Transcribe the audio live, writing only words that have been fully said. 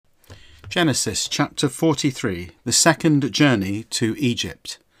Genesis chapter 43, the second journey to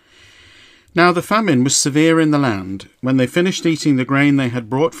Egypt. Now the famine was severe in the land. When they finished eating the grain they had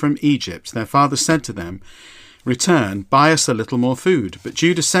brought from Egypt, their father said to them, "Return, buy us a little more food." But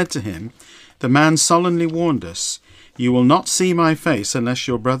Judah said to him, "The man solemnly warned us, 'You will not see my face unless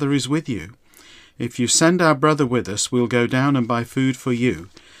your brother is with you. If you send our brother with us, we'll go down and buy food for you.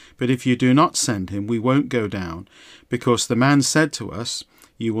 But if you do not send him, we won't go down, because the man said to us,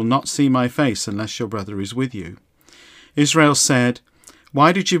 "You will not see my face unless your brother is with you."' Israel said,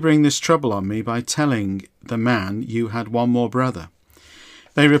 'Why did you bring this trouble on me by telling the man you had one more brother?'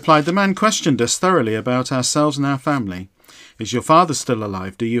 They replied, 'The man questioned us thoroughly about ourselves and our family. Is your father still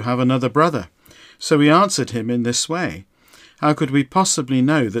alive? Do you have another brother?' So we answered him in this way, 'How could we possibly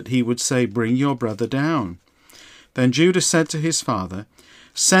know that he would say, "Bring your brother down"?' Then Judah said to his father,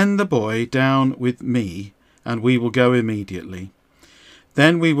 'Send the boy down with me, and we will go immediately.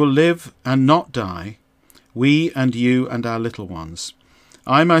 Then we will live and not die, we and you and our little ones.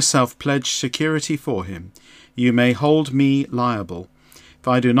 I myself pledge security for him. You may hold me liable. If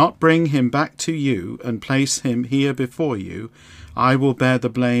I do not bring him back to you and place him here before you, I will bear the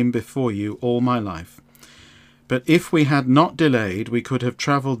blame before you all my life. But if we had not delayed, we could have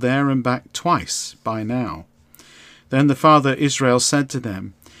travelled there and back twice by now.' Then the father Israel said to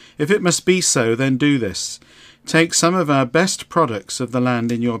them, 'If it must be so, then do this. Take some of our best products of the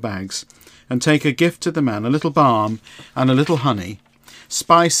land in your bags, and take a gift to the man, a little balm and a little honey,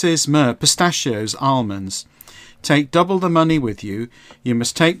 spices, myrrh, pistachios, almonds. Take double the money with you. You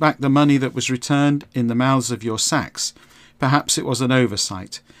must take back the money that was returned in the mouths of your sacks. Perhaps it was an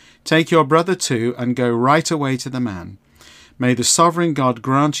oversight. Take your brother too, and go right away to the man. May the sovereign God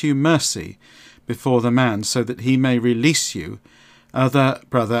grant you mercy before the man, so that he may release you, other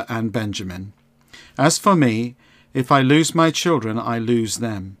brother and Benjamin. As for me, if I lose my children, I lose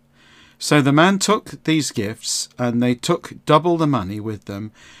them.' So the man took these gifts, and they took double the money with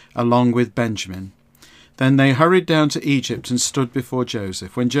them, along with Benjamin. Then they hurried down to Egypt and stood before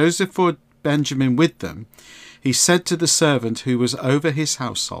Joseph. When Joseph saw Benjamin with them, he said to the servant who was over his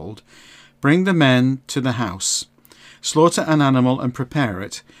household, 'Bring the men to the house. Slaughter an animal and prepare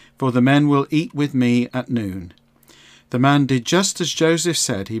it, for the men will eat with me at noon.' The man did just as Joseph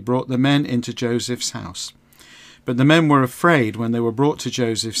said. He brought the men into Joseph's house. But the men were afraid when they were brought to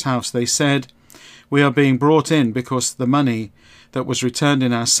Joseph's house. They said, 'We are being brought in because the money that was returned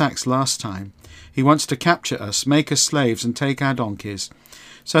in our sacks last time. He wants to capture us, make us slaves, and take our donkeys.'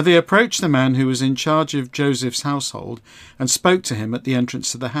 So they approached the man who was in charge of Joseph's household and spoke to him at the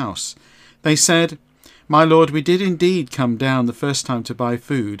entrance to the house. They said, 'My lord, we did indeed come down the first time to buy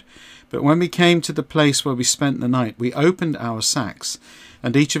food, but when we came to the place where we spent the night, we opened our sacks,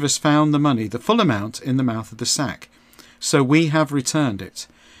 and each of us found the money, the full amount, in the mouth of the sack. So we have returned it.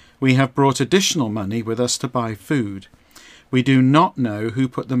 We have brought additional money with us to buy food. We do not know who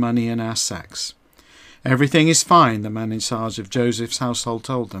put the money in our sacks.' 'Everything is fine,' the man in charge of Joseph's household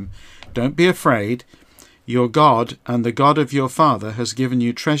told them. 'Don't be afraid. Your God and the God of your father has given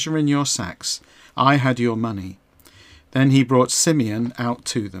you treasure in your sacks. I had your money.' Then he brought Simeon out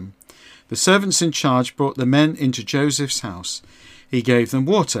to them. The servants in charge brought the men into Joseph's house. He gave them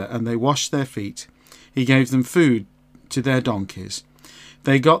water, and they washed their feet. He gave them food to their donkeys.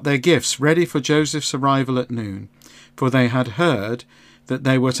 They got their gifts ready for Joseph's arrival at noon, for they had heard that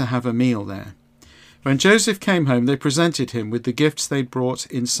they were to have a meal there. When Joseph came home, they presented him with the gifts they'd brought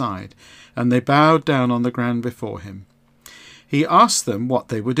inside, and they bowed down on the ground before him. He asked them what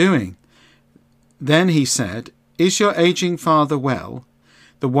they were doing. Then he said, 'Is your aging father well,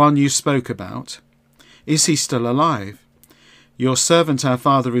 the one you spoke about? Is he still alive?' 'Your servant our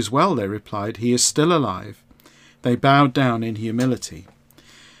father is well,' they replied. 'He is still alive.' They bowed down in humility.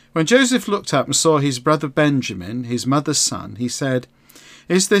 When Joseph looked up and saw his brother Benjamin, his mother's son, he said,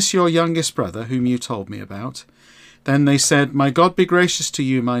 'Is this your youngest brother whom you told me about?' Then they said, 'My God be gracious to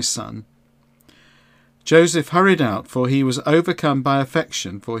you, my son.' Joseph hurried out, for he was overcome by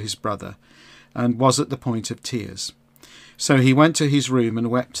affection for his brother, and was at the point of tears. So he went to his room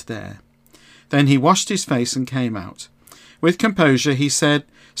and wept there. Then he washed his face and came out. With composure he said,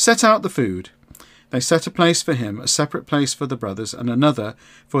 'Set out the food.' They set a place for him, a separate place for the brothers, and another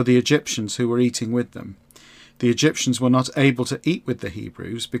for the Egyptians who were eating with them. The Egyptians were not able to eat with the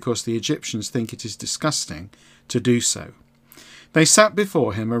Hebrews, because the Egyptians think it is disgusting to do so. They sat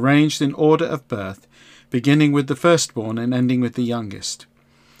before him, arranged in order of birth, beginning with the firstborn and ending with the youngest.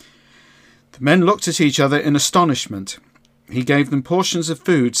 The men looked at each other in astonishment. He gave them portions of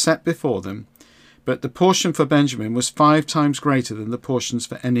food set before them, but the portion for Benjamin was 5 times greater than the portions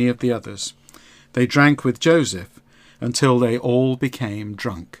for any of the others. They drank with Joseph until they all became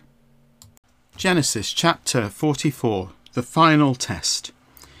drunk. Genesis chapter 44, the final test.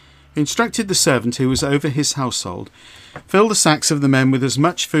 He instructed the servant who was over his household, fill the sacks of the men with as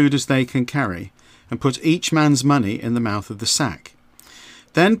much food as they can carry, and put each man's money in the mouth of the sack.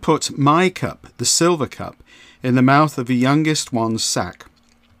 Then put my cup, the silver cup, in the mouth of the youngest one's sack,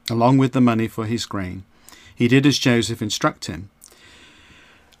 along with the money for his grain. He did as Joseph instructed him.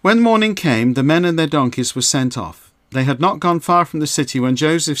 When morning came, the men and their donkeys were sent off. They had not gone far from the city when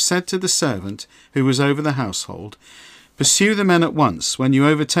Joseph said to the servant who was over the household, pursue the men at once. When you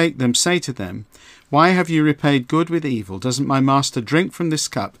overtake them, say to them, why have you repaid good with evil? Doesn't my master drink from this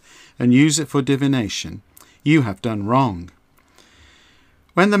cup and use it for divination? You have done wrong.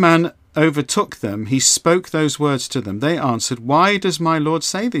 When the man overtook them, he spoke those words to them. They answered, why does my lord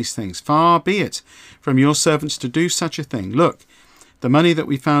say these things? Far be it from your servants to do such a thing. Look, the money that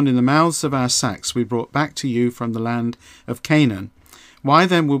we found in the mouths of our sacks we brought back to you from the land of Canaan. Why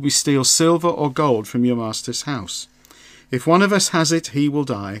then will we steal silver or gold from your master's house? If one of us has it, he will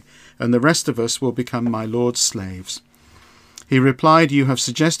die, and the rest of us will become my lord's slaves. He replied, you have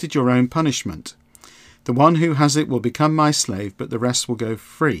suggested your own punishment. The one who has it will become my slave, but the rest will go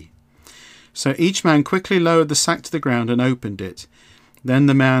free. So each man quickly lowered the sack to the ground and opened it. Then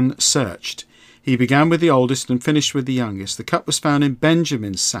the man searched. He began with the oldest and finished with the youngest. The cup was found in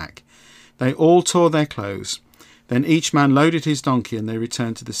Benjamin's sack. They all tore their clothes. Then each man loaded his donkey and they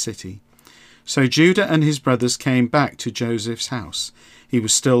returned to the city. So Judah and his brothers came back to Joseph's house. He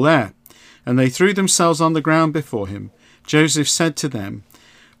was still there, and they threw themselves on the ground before him. Joseph said to them,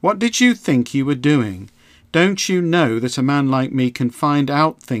 what did you think you were doing? Don't you know that a man like me can find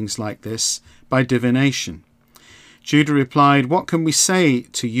out things like this by divination? Judah replied, what can we say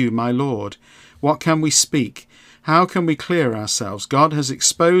to you, my lord? What can we speak? How can we clear ourselves? God has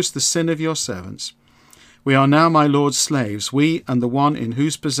exposed the sin of your servants. We are now my lord's slaves, we and the one in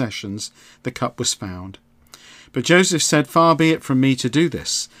whose possessions the cup was found. But Joseph said, far be it from me to do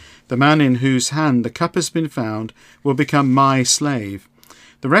this. The man in whose hand the cup has been found will become my slave.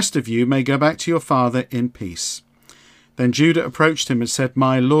 The rest of you may go back to your father in peace. Then Judah approached him and said,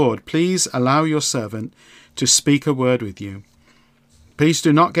 my lord, please allow your servant to speak a word with you. Please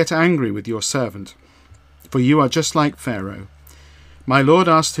do not get angry with your servant, for you are just like Pharaoh. My lord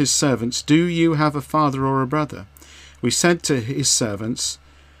asked his servants, do you have a father or a brother? We said to his servants,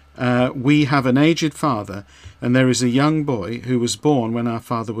 we have an aged father, and there is a young boy who was born when our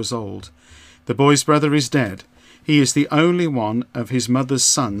father was old. The boy's brother is dead. He is the only one of his mother's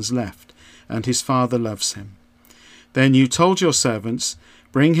sons left, and his father loves him. Then you told your servants,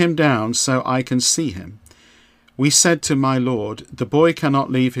 bring him down so I can see him. We said to my lord, the boy cannot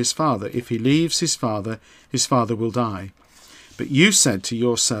leave his father. If he leaves his father will die. But you said to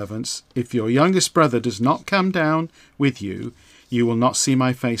your servants, if your youngest brother does not come down with you, you will not see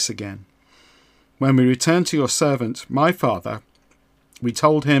my face again. When we returned to your servant, my father, we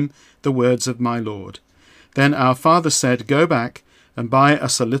told him the words of my lord. Then our father said, go back and buy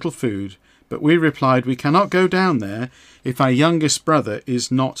us a little food. But we replied, we cannot go down there if our youngest brother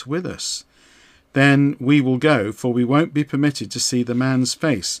is not with us. Then we will go, for we won't be permitted to see the man's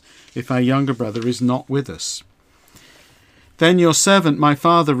face if our younger brother is not with us. Then your servant, my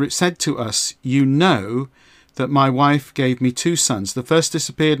father, said to us, you know that my wife gave me 2 sons. The first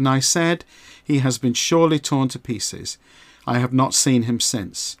disappeared, and I said, he has been surely torn to pieces. I have not seen him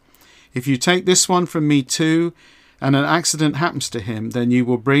since. If you take this one from me too, and an accident happens to him, then you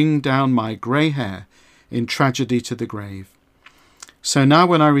will bring down my grey hair in tragedy to the grave. So now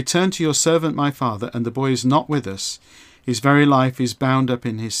when I return to your servant my father, and the boy is not with us, his very life is bound up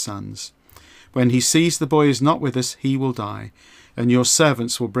in his sons. When he sees the boy is not with us, he will die, and your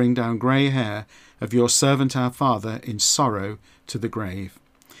servants will bring down grey hair of your servant our father in sorrow to the grave.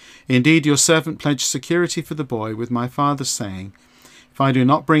 Indeed, your servant pledged security for the boy with my father, saying, if I do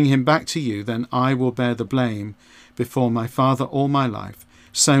not bring him back to you, then I will bear the blame before my father all my life.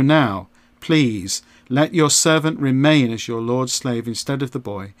 So now, please, let your servant remain as your lord's slave instead of the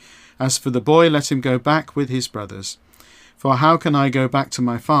boy. As for the boy, let him go back with his brothers. For how can I go back to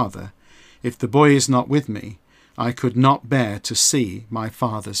my father? If the boy is not with me, I could not bear to see my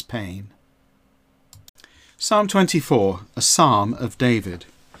father's pain. Psalm 24, a psalm of David.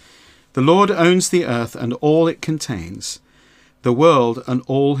 The Lord owns the earth and all it contains, the world and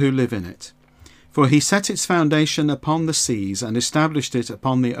all who live in it. For he set its foundation upon the seas and established it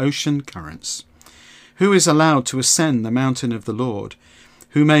upon the ocean currents. Who is allowed to ascend the mountain of the Lord?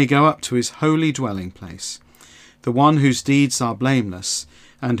 Who may go up to his holy dwelling place? The one whose deeds are blameless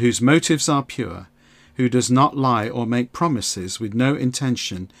and whose motives are pure, who does not lie or make promises with no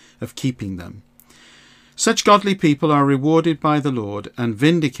intention of keeping them. Such godly people are rewarded by the Lord and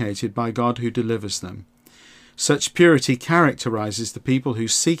vindicated by God who delivers them. Such purity characterizes the people who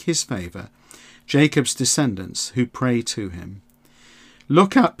seek his favour, Jacob's descendants who pray to him.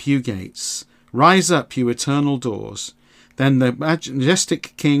 Look up, you gates. Rise up, you eternal doors. Then the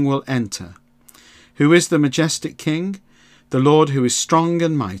majestic King will enter. Who is the majestic King? The Lord who is strong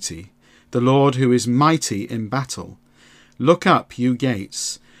and mighty, the Lord who is mighty in battle. Look up, you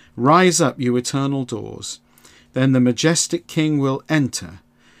gates. Rise up, you eternal doors. Then the majestic King will enter.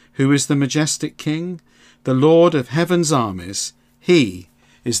 Who is the majestic King? The Lord of heaven's armies. He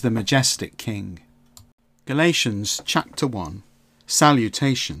is the majestic King. Galatians chapter 1.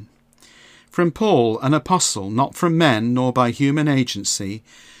 Salutation. From Paul, an apostle, not from men nor by human agency,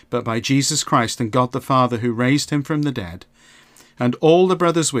 but by Jesus Christ and God the Father who raised him from the dead, and all the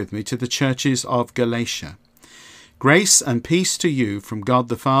brothers with me, to the churches of Galatia. Grace and peace to you from God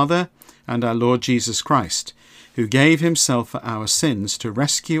the Father and our Lord Jesus Christ, who gave himself for our sins to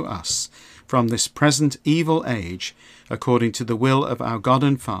rescue us from this present evil age, according to the will of our God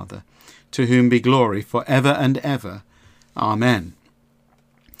and Father, to whom be glory for ever and ever. Amen.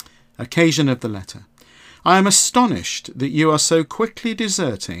 Occasion of the letter. I am astonished that you are so quickly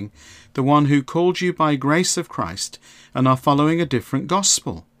deserting the one who called you by grace of Christ and are following a different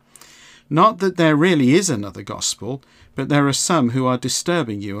gospel. Not that there really is another gospel, but there are some who are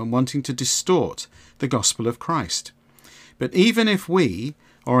disturbing you and wanting to distort the gospel of Christ. But even if we,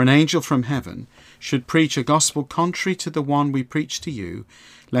 or an angel from heaven, should preach a gospel contrary to the one we preach to you,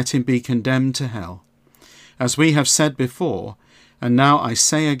 let him be condemned to hell. As we have said before, and now I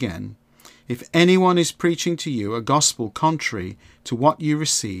say again, if anyone is preaching to you a gospel contrary to what you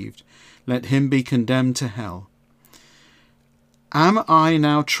received, let him be condemned to hell. Am I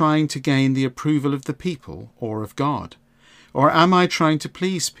now trying to gain the approval of the people or of God? Or am I trying to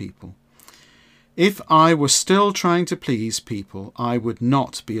please people? If I were still trying to please people, I would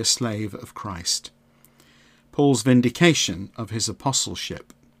not be a slave of Christ. Paul's vindication of his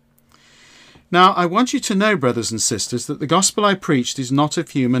apostleship. Now, I want you to know, brothers and sisters, that the gospel I preached is not of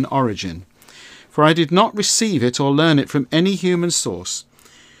human origin, for I did not receive it or learn it from any human source.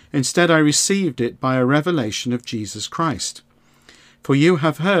 Instead, I received it by a revelation of Jesus Christ. For you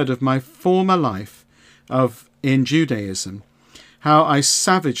have heard of my former life in Judaism, how I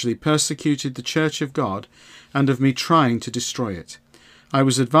savagely persecuted the church of God, and of me trying to destroy it. I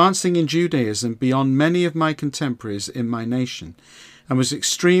was advancing in Judaism beyond many of my contemporaries in my nation, and was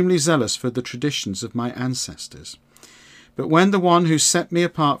extremely zealous for the traditions of my ancestors. But when the one who set me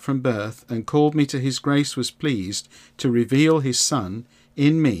apart from birth and called me to his grace was pleased to reveal his Son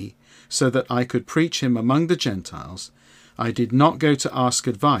in me, so that I could preach him among the Gentiles, I did not go to ask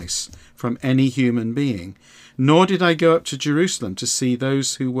advice from any human being, nor did I go up to Jerusalem to see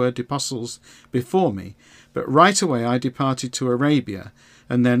those who were apostles before me, but right away I departed to Arabia,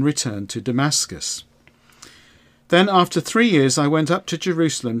 and then returned to Damascus. Then after 3 years I went up to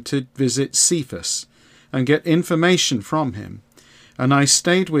Jerusalem to visit Cephas, and get information from him, and I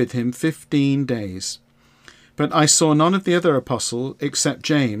stayed with him 15 days. But I saw none of the other apostles except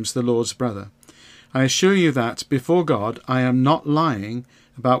James, the Lord's brother. I assure you that, before God, I am not lying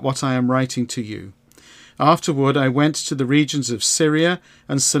about what I am writing to you. Afterward I went to the regions of Syria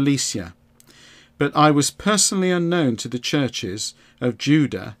and Cilicia, but I was personally unknown to the churches of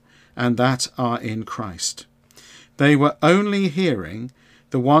Judah and that are in Christ. They were only hearing,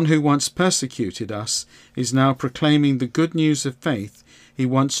 the one who once persecuted us is now proclaiming the good news of faith he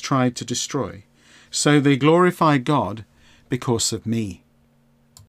once tried to destroy. So they glorified God because of me.